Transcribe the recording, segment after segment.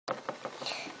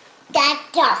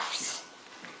Doves.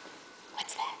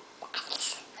 What's that?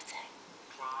 Bats. What's that?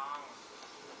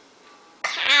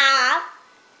 Cow.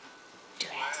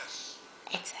 Dress.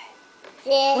 What's that?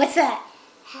 This. What's that?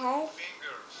 Has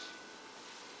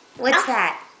What's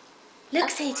that? Look,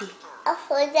 Zaidy. a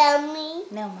foot on me.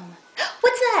 No, Mama.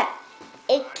 What's that?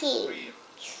 A key.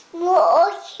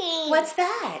 More key. What's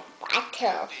that?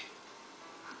 Battle.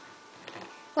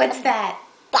 What's that?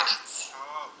 Bats.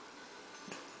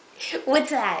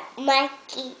 What's that?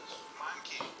 Monkey.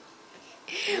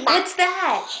 What's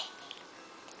that?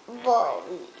 Boy.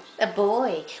 A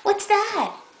boy. What's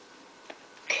that?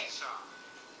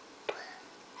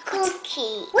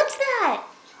 Cookie. What's that?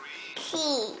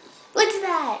 Tea. What's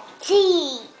that?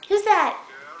 Tea. Who's that?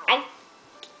 A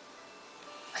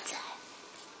What's that?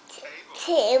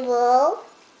 table.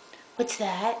 What's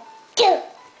that? Two.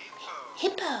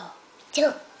 Hippo.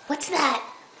 Two. What's that?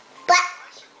 But.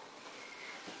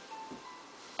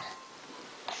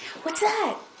 What's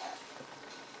that?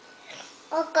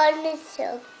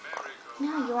 Organism.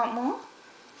 No, you want more?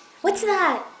 What's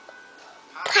that?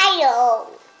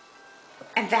 Pile.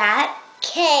 And that?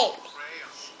 Cake.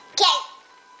 Cake.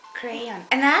 Crayon.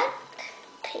 And that?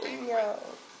 Pillow.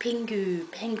 Pingu.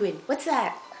 Penguin. What's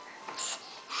that?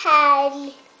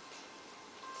 Hand.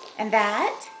 And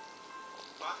that?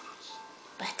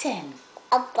 Button.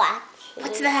 A button.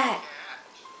 What's that?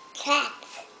 Cat.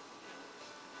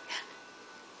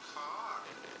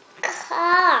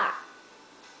 Car.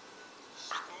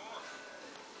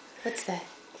 What's that?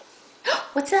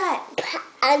 What's that?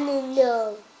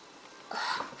 Animal.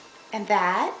 And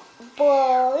that?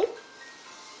 Boy.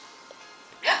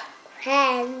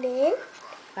 Hand.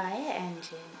 Fire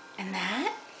engine. And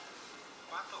that?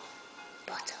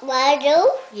 Bottle.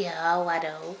 Waddle. Yeah,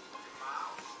 waddle.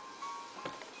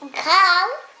 Cow.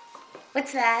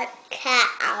 What's that?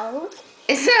 Cow.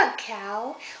 It's not a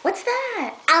cow. What's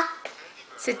that? Up.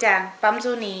 Sit down. Bums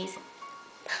or knees?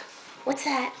 What's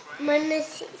that?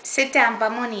 Manasi. Sit down.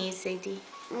 Bum or knees, Zaidy.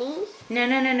 Me. No,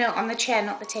 no, no, no. On the chair,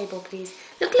 not the table, please.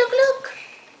 Look, look, look.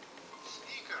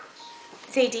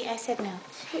 Zaidy, I said no.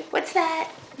 What's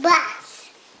that? Bus.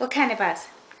 What kind of bus?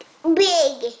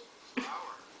 Big.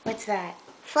 What's that?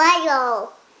 Fire.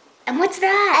 And what's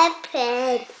that?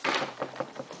 Airplane.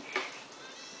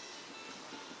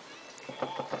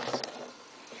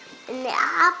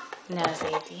 Nap. No,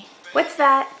 Zaidy. What's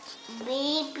that?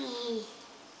 Baby.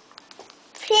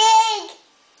 Pig.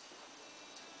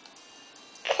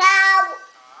 Cow.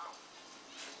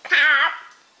 Cup.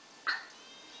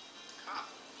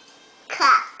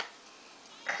 Cup.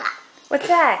 Cup. What's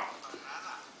that?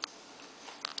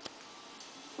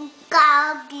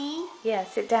 Doggy. Yeah,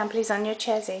 sit down, please, on your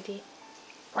chair, Zaidy.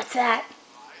 What's that?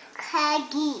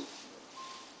 Caggy.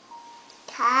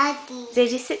 Caggy.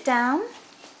 Zaidy, sit down.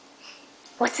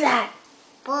 What's that?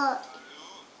 Boy.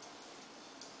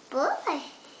 Boy.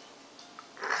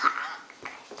 Cock.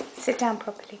 Sit down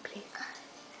properly, please.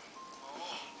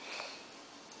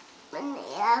 An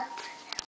airplane.